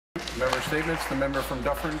Member Statements. The member from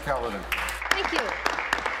Dufferin-Caledon. Thank you.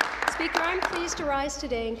 Speaker, I'm pleased to rise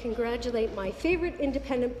today and congratulate my favourite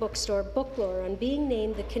independent bookstore, Booklore, on being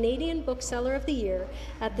named the Canadian Bookseller of the Year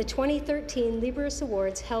at the 2013 Libris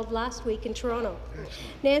Awards held last week in Toronto.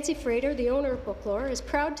 Nancy Frater, the owner of Booklore, is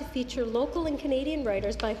proud to feature local and Canadian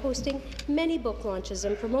writers by hosting many book launches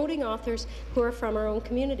and promoting authors who are from our own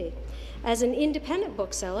community. As an independent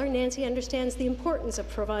bookseller, Nancy understands the importance of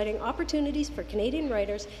providing opportunities for Canadian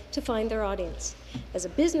writers to find their audience. As a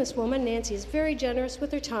businesswoman, Nancy is very generous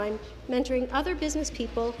with her time, mentoring other business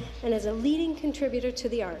people, and as a leading contributor to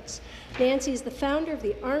the arts. Nancy is the founder of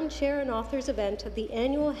the Armchair and Authors event at the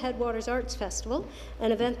annual Headwaters Arts Festival,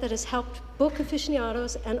 an event that has helped book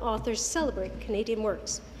aficionados and authors celebrate Canadian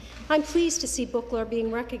works. I'm pleased to see Booklore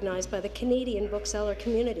being recognized by the Canadian bookseller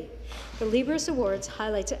community. The Libris Awards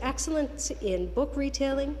highlights excellence in book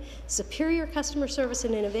retailing, superior customer service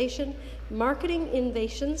and innovation, marketing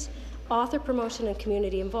innovations, author promotion and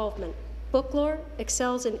community involvement. Booklore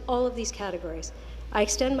excels in all of these categories. I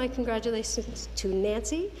extend my congratulations to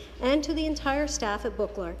Nancy and to the entire staff at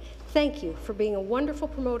Booklore. Thank you for being a wonderful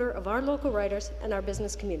promoter of our local writers and our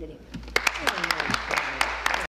business community.